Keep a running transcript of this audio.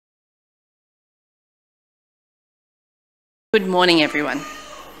Good morning, everyone.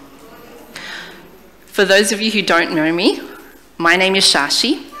 For those of you who don't know me, my name is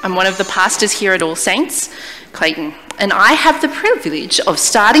Shashi. I'm one of the pastors here at All Saints, Clayton, and I have the privilege of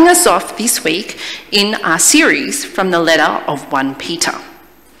starting us off this week in our series from the letter of 1 Peter.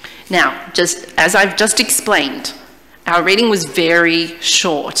 Now, just as I've just explained, our reading was very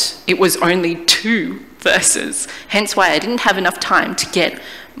short. It was only 2 verses, hence why I didn't have enough time to get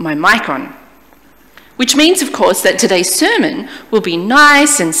my mic on. Which means, of course, that today's sermon will be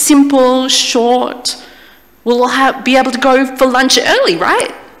nice and simple, short. We'll be able to go for lunch early,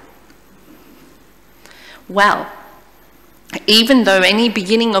 right? Well, even though any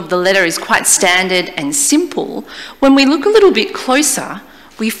beginning of the letter is quite standard and simple, when we look a little bit closer,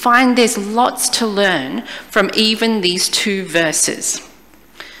 we find there's lots to learn from even these 2 verses.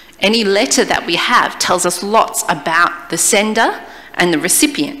 Any letter that we have tells us lots about the sender and the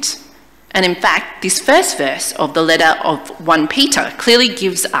recipient. And in fact, this first verse of the letter of 1 Peter clearly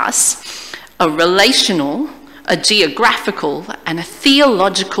gives us a relational, a geographical, and a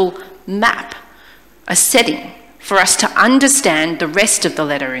theological map, a setting for us to understand the rest of the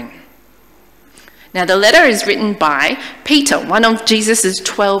letter in. Now, the letter is written by Peter, one of Jesus'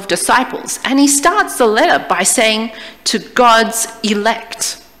 12 disciples, and he starts the letter by saying, to God's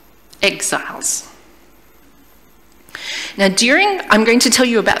elect, exiles. Now, I'm going to tell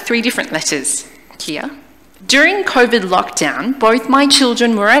you about 3 different letters here. During COVID lockdown, both my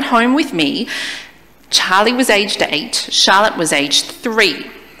children were at home with me. Charlie was aged 8, Charlotte was aged 3.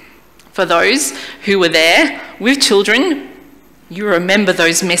 For those who were there with children, you remember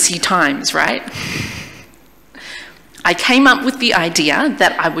those messy times, right? I came up with the idea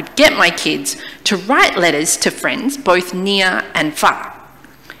that I would get my kids to write letters to friends, both near and far.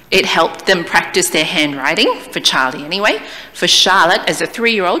 It helped them practice their handwriting, for Charlie anyway. For Charlotte, as a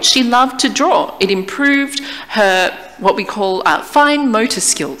 3-year-old, she loved to draw. It improved her, what we call fine motor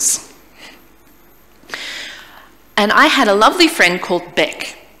skills. And I had a lovely friend called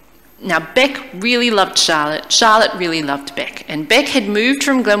Beck. Now, Beck really loved Charlotte. Charlotte really loved Beck. And Beck had moved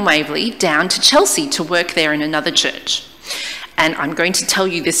from Glen Waverley down to Chelsea to work there in another church. And I'm going to tell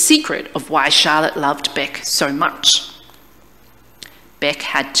you the secret of why Charlotte loved Beck so much. Beck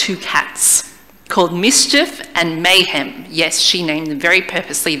had 2 cats called Mischief and Mayhem. Yes, she named them very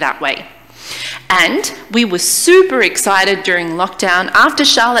purposely that way. And we were super excited during lockdown after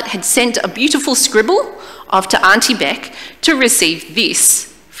Charlotte had sent a beautiful scribble off to Auntie Beck to receive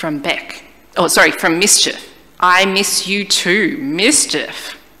this from from Mischief. I miss you too,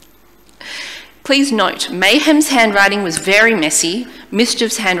 Mischief. Please note, Mayhem's handwriting was very messy.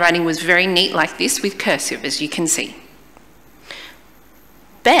 Mischief's handwriting was very neat like this with cursive, as you can see.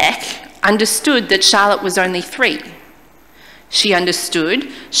 Beck understood that Charlotte was only 3. She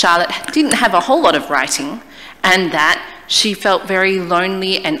understood Charlotte didn't have a whole lot of writing and that she felt very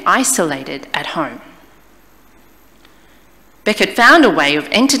lonely and isolated at home. Beck had found a way of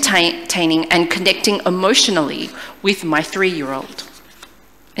entertaining and connecting emotionally with my 3-year-old.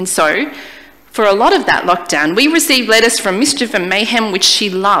 And so, for a lot of that lockdown, we received letters from Mischief and Mayhem which she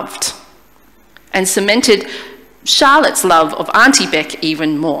loved and cemented Charlotte's love of Auntie Beck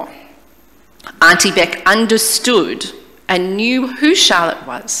even more. Auntie Beck understood and knew who Charlotte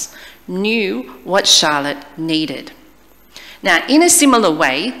was, knew what Charlotte needed. Now, in a similar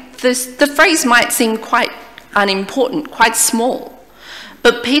way, the phrase might seem quite unimportant, quite small,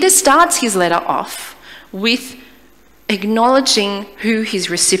 but Peter starts his letter off with acknowledging who his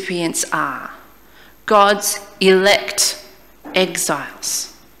recipients are, God's elect exiles.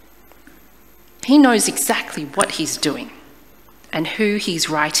 He knows exactly what he's doing and who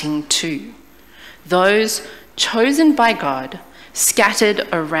he's writing to. Those chosen by God, scattered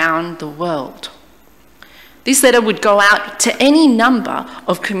around the world. This letter would go out to any number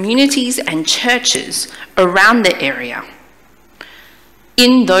of communities and churches around the area.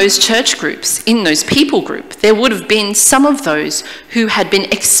 In those church groups, in those people group, there would have been some of those who had been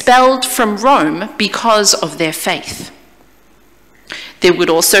expelled from Rome because of their faith. There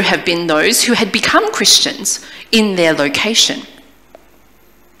would also have been those who had become Christians in their location.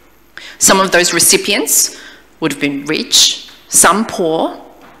 Some of those recipients would have been rich, some poor.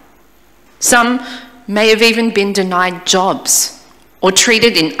 Some may have even been denied jobs or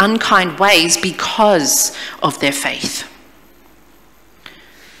treated in unkind ways because of their faith.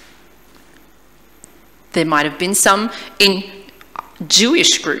 There might have been some in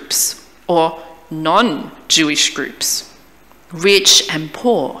Jewish groups or non-Jewish groups. Rich and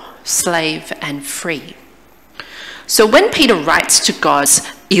poor, slave and free. So when Peter writes to God's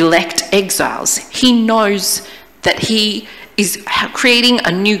elect exiles, he knows that he is creating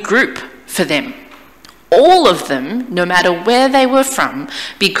a new group for them, all of them, no matter where they were from,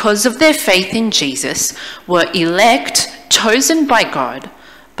 because of their faith in Jesus, were elect, chosen by God,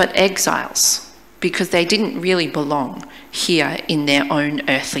 but exiles, because they didn't really belong here in their own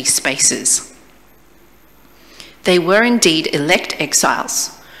earthly spaces. They were indeed elect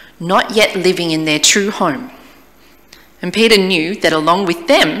exiles, not yet living in their true home. And Peter knew that along with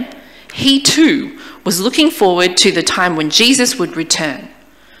them, he too was looking forward to the time when Jesus would return,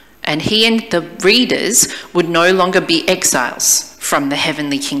 and he and the readers would no longer be exiles from the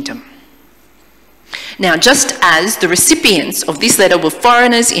heavenly kingdom. Now, just as the recipients of this letter were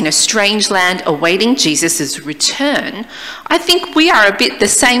foreigners in a strange land awaiting Jesus' return, I think we are a bit the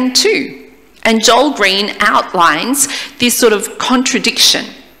same too. And Joel Green outlines this sort of contradiction.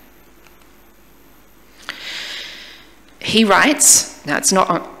 He writes, now it's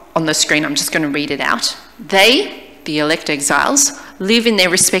not on the screen, I'm just going to read it out. They, the elect exiles, live in their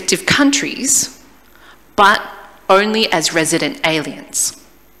respective countries, but only as resident aliens.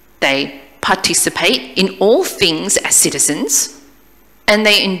 They participate in all things as citizens, and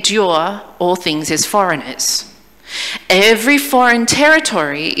they endure all things as foreigners. Every foreign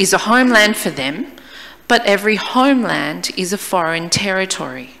territory is a homeland for them, but every homeland is a foreign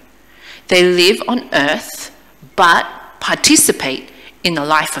territory. They live on earth, but participate in the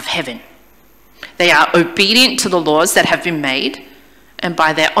life of heaven. They are obedient to the laws that have been made, and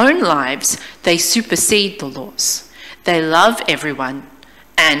by their own lives, they supersede the laws. They love everyone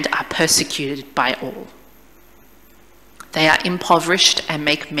and are persecuted by all. They are impoverished and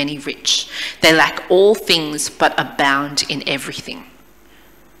make many rich. They lack all things but abound in everything.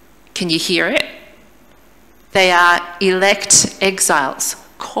 Can you hear it? They are elect exiles,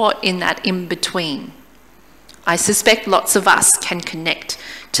 caught in that in-between. I suspect lots of us can connect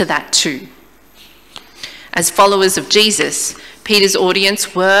to that too. As followers of Jesus, Peter's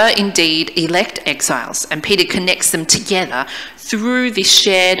audience were indeed elect exiles, and Peter connects them together through this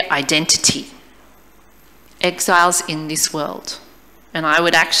shared identity. Exiles in this world. And I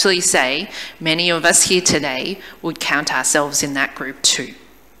would actually say many of us here today would count ourselves in that group too.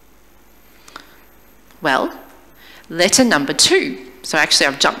 Well, letter number 2. So actually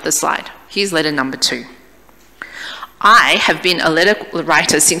I've jumped the slide. Here's letter number 2. I have been a letter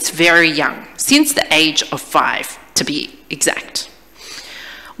writer since very young, since the age of 5 to be exact.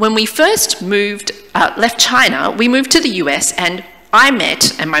 When we first left China, we moved to the US, and I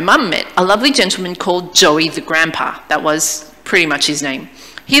met, and my mum met, a lovely gentleman called Joey the Grandpa. That was pretty much his name.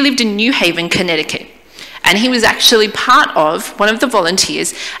 He lived in New Haven, Connecticut, and he was actually part of one of the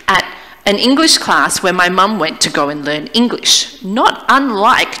volunteers at an English class where my mum went to go and learn English, not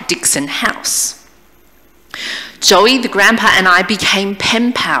unlike Dixon House. Joey the Grandpa and I became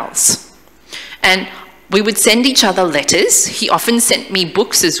pen pals, and we would send each other letters. He often sent me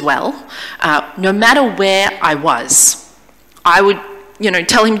books as well, no matter where I was. I would,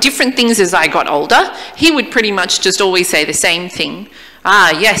 tell him different things as I got older. He would pretty much just always say the same thing.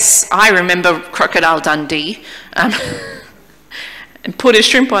 Ah, yes, I remember Crocodile Dundee, and put a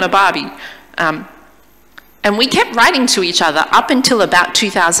shrimp on a Barbie. And we kept writing to each other up until about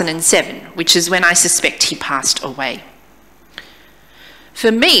 2007, which is when I suspect he passed away.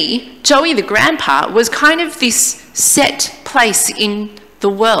 For me, Joey the Grandpa was kind of this set place in the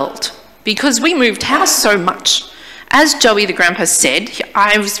world, because we moved house so much. As Joey the Grandpa said,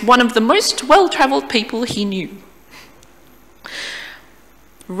 I was one of the most well-travelled people he knew.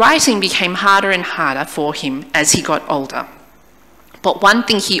 Writing became harder and harder for him as he got older. But one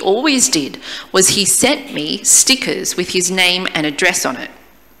thing he always did was he sent me stickers with his name and address on it.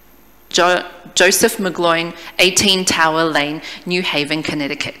 Joseph McGloin, 18 Tower Lane, New Haven,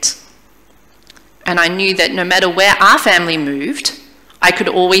 Connecticut. And I knew that no matter where our family moved, I could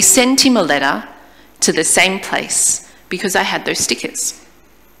always send him a letter to the same place because I had those stickers.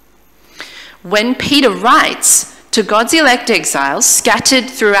 When Peter writes to God's elect exiles scattered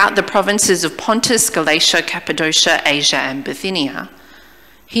throughout the provinces of Pontus, Galatia, Cappadocia, Asia, and Bithynia,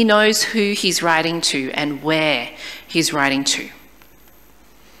 he knows who he's writing to and where he's writing to.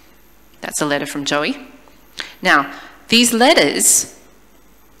 That's a letter from Joey. Now, these letters,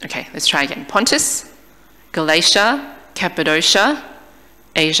 okay, let's try again. Pontus, Galatia, Cappadocia,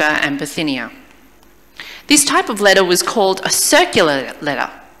 Asia, and Bithynia. This type of letter was called a circular letter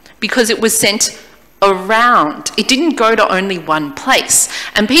because it was sent around. It didn't go to only one place.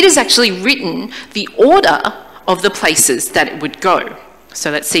 And Peter's actually written the order of the places that it would go. So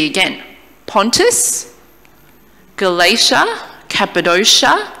let's see again. Pontus, Galatia,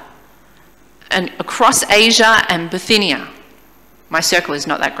 Cappadocia, and across Asia and Bithynia. My circle is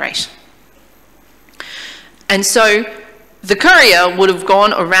not that great. And so the courier would have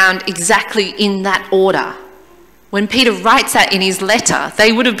gone around exactly in that order. When Peter writes that in his letter,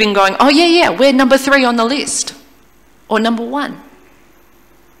 they would have been going, oh yeah, we're number 3 on the list, or number 1.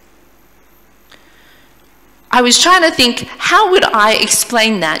 I was trying to think, how would I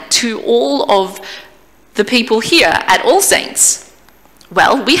explain that to all of the people here at All Saints?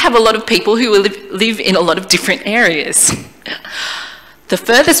 Well, we have a lot of people who live in a lot of different areas. The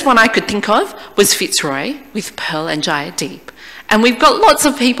furthest one I could think of was Fitzroy with Pearl and Jaya Deep. And we've got lots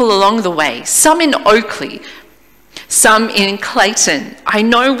of people along the way, some in Oakley, some in Clayton. I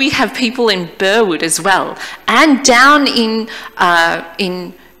know we have people in Burwood as well, and down in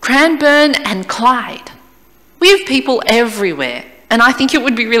Cranbourne and Clyde. We have people everywhere, and I think it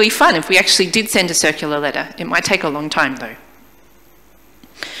would be really fun if we actually did send a circular letter. It might take a long time though.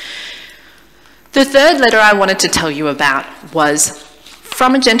 The third letter I wanted to tell you about was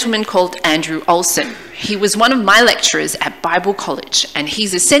from a gentleman called Andrew Olson. He was one of my lecturers at Bible College, and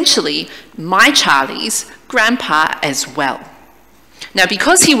he's essentially my Charlie's grandpa as well. Now,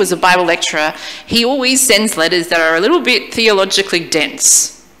 because he was a Bible lecturer, he always sends letters that are a little bit theologically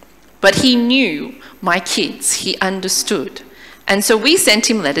dense, but he knew my kids, he understood. And so we sent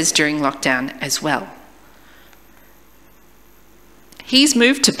him letters during lockdown as well. He's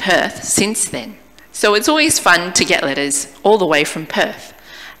moved to Perth since then, so it's always fun to get letters all the way from Perth.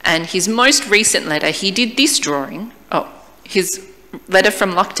 And his most recent letter, he did this drawing, his letter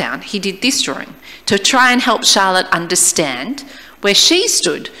from lockdown, he did this drawing to try and help Charlotte understand where she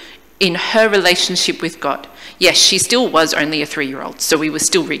stood in her relationship with God. Yes, she still was only a 3-year-old, so we were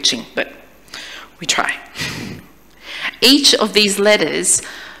still reaching, but we try. Each of these letters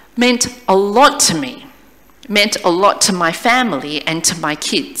meant a lot to me, meant a lot to my family and to my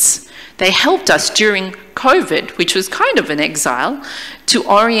kids. They helped us during COVID, which was kind of an exile, to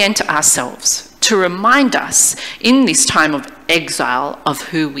orient ourselves, to remind us in this time of exile of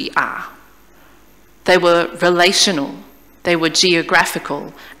who we are. They were relational, they were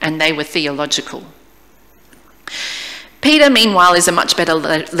geographical, and they were theological. Peter, meanwhile, is a much better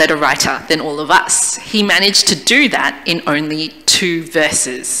letter writer than all of us. He managed to do that in only 2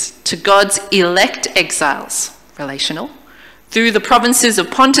 verses. To God's elect exiles, relational, through the provinces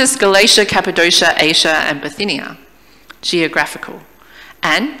of Pontus, Galatia, Cappadocia, Asia, and Bithynia, geographical.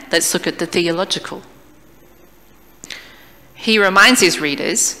 And let's look at the theological. He reminds his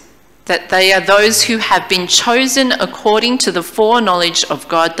readers that they are those who have been chosen according to the foreknowledge of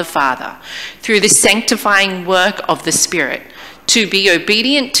God the Father, through the sanctifying work of the Spirit, to be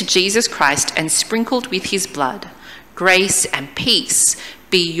obedient to Jesus Christ and sprinkled with his blood. Grace and peace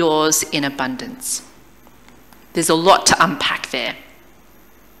be yours in abundance. There's a lot to unpack there.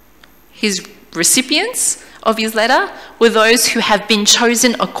 His recipients of his letter were those who have been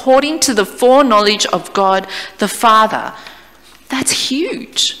chosen according to the foreknowledge of God the Father. That's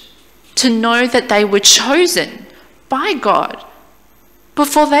huge. To know that they were chosen by God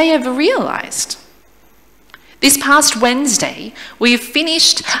before they ever realised. This past Wednesday, we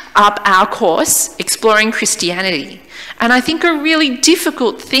finished up our course, Exploring Christianity. And I think a really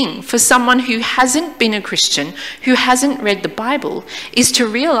difficult thing for someone who hasn't been a Christian, who hasn't read the Bible, is to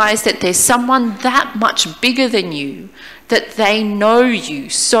realise that there's someone that much bigger than you, that they know you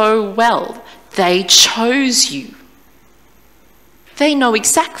so well. They chose you. They know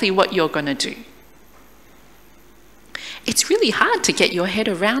exactly what you're going to do. It's really hard to get your head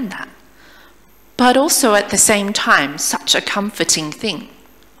around that, but also at the same time, such a comforting thing.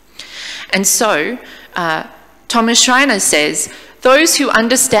 And so, Thomas Schreiner says, those who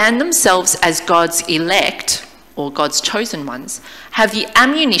understand themselves as God's elect, or God's chosen ones, have the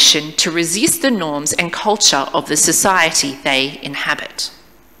ammunition to resist the norms and culture of the society they inhabit.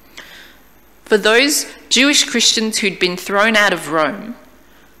 For those Jewish Christians who'd been thrown out of Rome,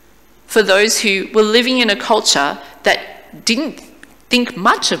 for those who were living in a culture that didn't think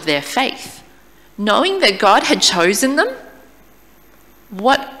much of their faith, knowing that God had chosen them,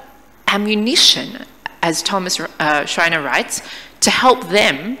 what ammunition, as Thomas Schreiner writes, to help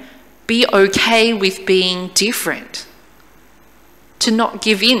them be okay with being different, to not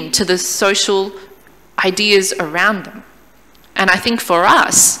give in to the social ideas around them. And I think for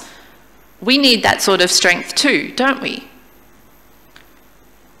us, we need that sort of strength too, don't we?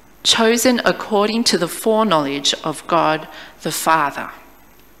 Chosen according to the foreknowledge of God the Father.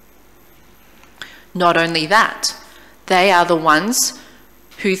 Not only that, they are the ones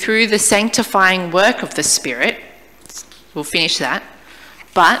who through the sanctifying work of the Spirit, we'll finish that,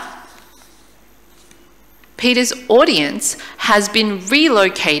 but Peter's audience has been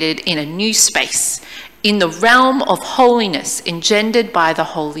relocated in a new space, in the realm of holiness engendered by the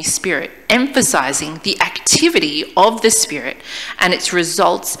Holy Spirit, emphasizing the activity of the Spirit and its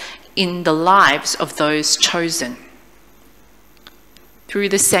results in the lives of those chosen through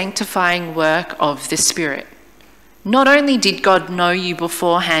the sanctifying work of the Spirit. Not only did God know you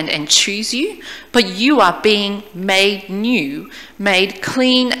beforehand and choose you, but you are being made new, made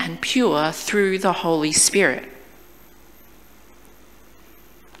clean and pure through the Holy Spirit.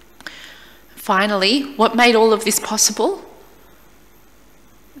 Finally, what made all of this possible?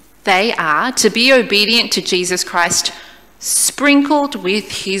 They are to be obedient to Jesus Christ, sprinkled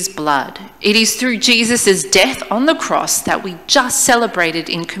with his blood. It is through Jesus' death on the cross that we just celebrated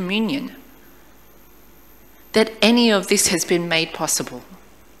in communion that any of this has been made possible.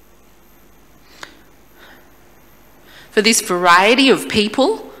 For this variety of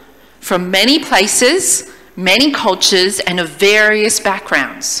people from many places, many cultures, and of various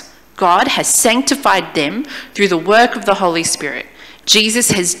backgrounds, God has sanctified them through the work of the Holy Spirit.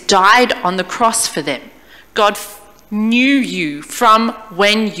 Jesus has died on the cross for them. God knew you from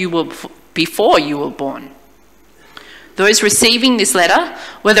when you were before you were born. Those receiving this letter,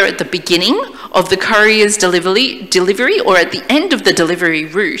 whether at the beginning of the courier's delivery or at the end of the delivery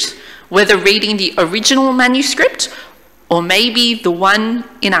route, whether reading the original manuscript or maybe the one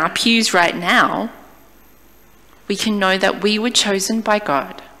in our pews right now, we can know that we were chosen by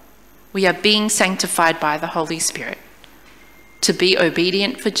God. We are being sanctified by the Holy Spirit to be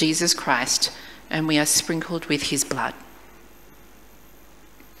obedient for Jesus Christ, and we are sprinkled with his blood.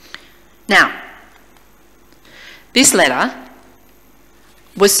 Now, this letter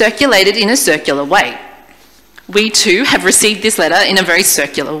was circulated in a circular way. We too have received this letter in a very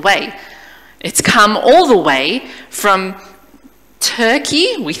circular way. It's come all the way from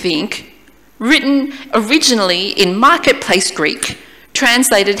Turkey, we think, written originally in marketplace Greek,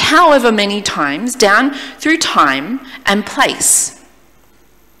 translated however many times down through time and place,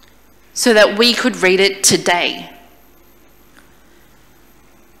 so that we could read it today.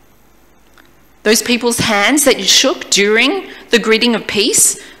 Those people's hands that you shook during the greeting of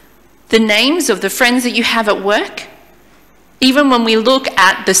peace, the names of the friends that you have at work, even when we look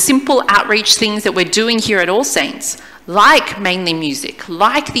at the simple outreach things that we're doing here at All Saints, like Mainly Music,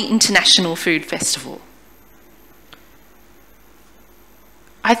 like the International Food Festival.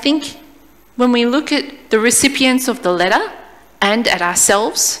 I think when we look at the recipients of the letter and at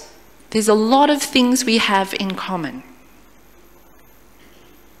ourselves, there's a lot of things we have in common.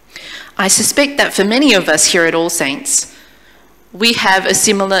 I suspect that for many of us here at All Saints, we have a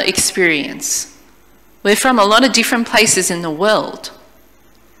similar experience. We're from a lot of different places in the world.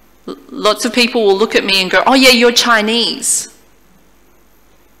 Lots of people will look at me and go, "Oh yeah, you're Chinese,"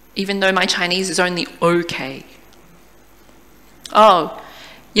 even though my Chinese is only okay. "Oh,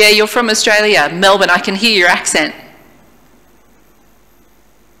 yeah, you're from Australia, Melbourne, I can hear your accent."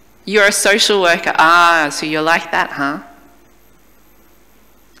 "You're a social worker." "Ah, so you're like that, huh?"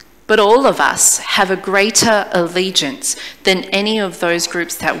 But all of us have a greater allegiance than any of those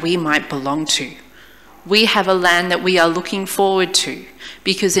groups that we might belong to. We have a land that we are looking forward to,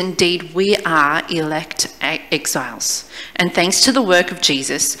 because indeed we are elect exiles. And thanks to the work of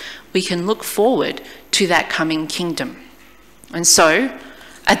Jesus, we can look forward to that coming kingdom. And so,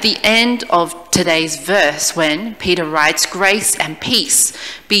 at the end of today's verse, when Peter writes, "Grace and peace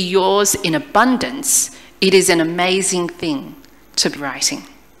be yours in abundance," it is an amazing thing to be writing.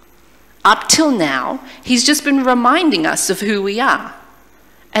 Up till now, he's just been reminding us of who we are.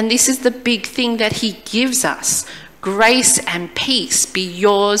 And this is the big thing that he gives us. Grace and peace be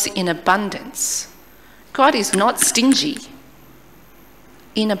yours in abundance. God is not stingy.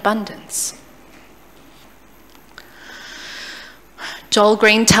 In abundance. Joel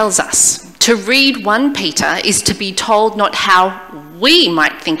Green tells us, to read 1 Peter is to be told not how we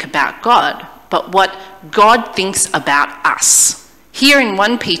might think about God, but what God thinks about us. Here in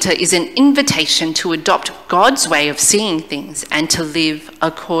 1 Peter is an invitation to adopt God's way of seeing things and to live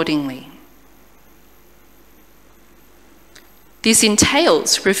accordingly. This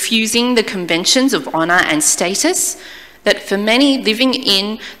entails refusing the conventions of honour and status that for many living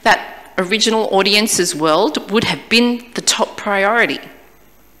in that original audience's world would have been the top priority.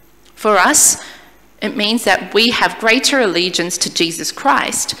 For us, it means that we have greater allegiance to Jesus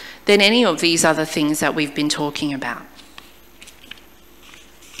Christ than any of these other things that we've been talking about.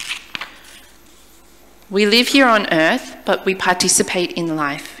 We live here on earth, but we participate in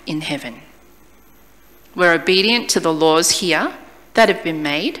life in heaven. We're obedient to the laws here that have been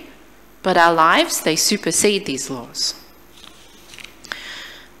made, but our lives, they supersede these laws.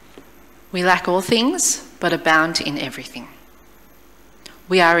 We lack all things, but abound in everything.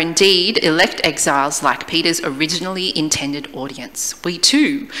 We are indeed elect exiles like Peter's originally intended audience. We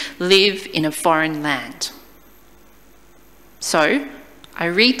too live in a foreign land. So, I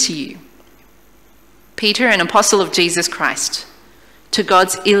read to you, Peter, an apostle of Jesus Christ, to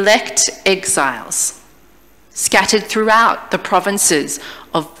God's elect exiles, scattered throughout the provinces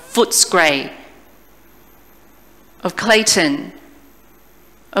of Footscray, of Clayton,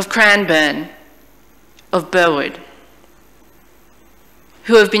 of Cranbourne, of Burwood,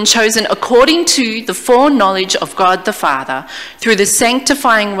 who have been chosen according to the foreknowledge of God the Father through the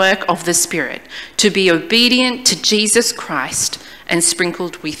sanctifying work of the Spirit, to be obedient to Jesus Christ and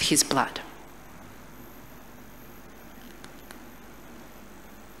sprinkled with his blood.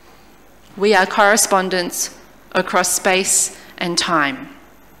 We are correspondents across space and time.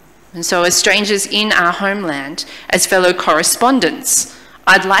 And so as strangers in our homeland, as fellow correspondents,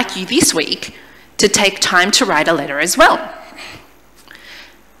 I'd like you this week to take time to write a letter as well.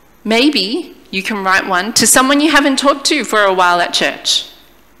 Maybe you can write one to someone you haven't talked to for a while at church.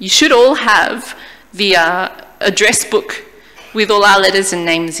 You should all have the address book with all our letters and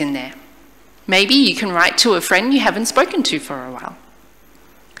names in there. Maybe you can write to a friend you haven't spoken to for a while.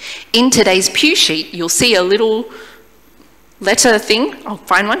 In today's pew sheet, you'll see a little letter thing. I'll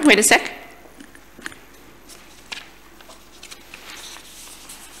find one, wait a sec.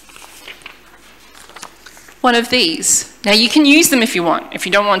 One of these. Now you can use them if you want. If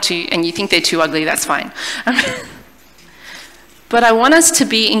you don't want to and you think they're too ugly, that's fine. But I want us to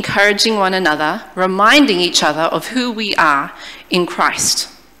be encouraging one another, reminding each other of who we are in Christ.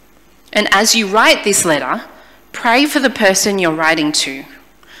 And as you write this letter, pray for the person you're writing to.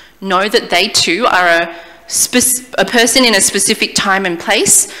 Know that they too are a person in a specific time and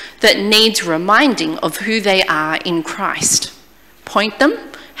place that needs reminding of who they are in Christ. Point them,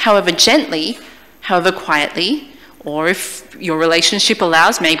 however gently, however quietly, or if your relationship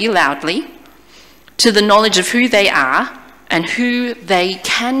allows, maybe loudly, to the knowledge of who they are and who they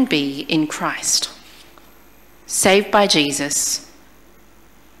can be in Christ. Saved by Jesus,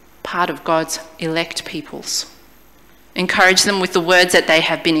 part of God's elect peoples. Encourage them with the words that we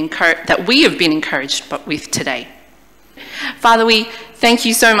have been encouraged with today. Father, we thank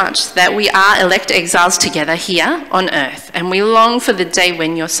you so much that we are elect exiles together here on earth, and we long for the day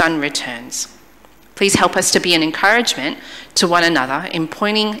when your Son returns. Please help us to be an encouragement to one another in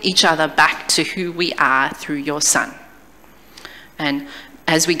pointing each other back to who we are through your Son. And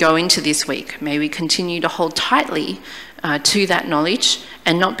as we go into this week, may we continue to hold tightly to that knowledge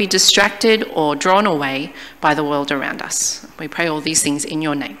and not be distracted or drawn away by the world around us. We pray all these things in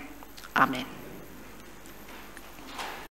your name. Amen.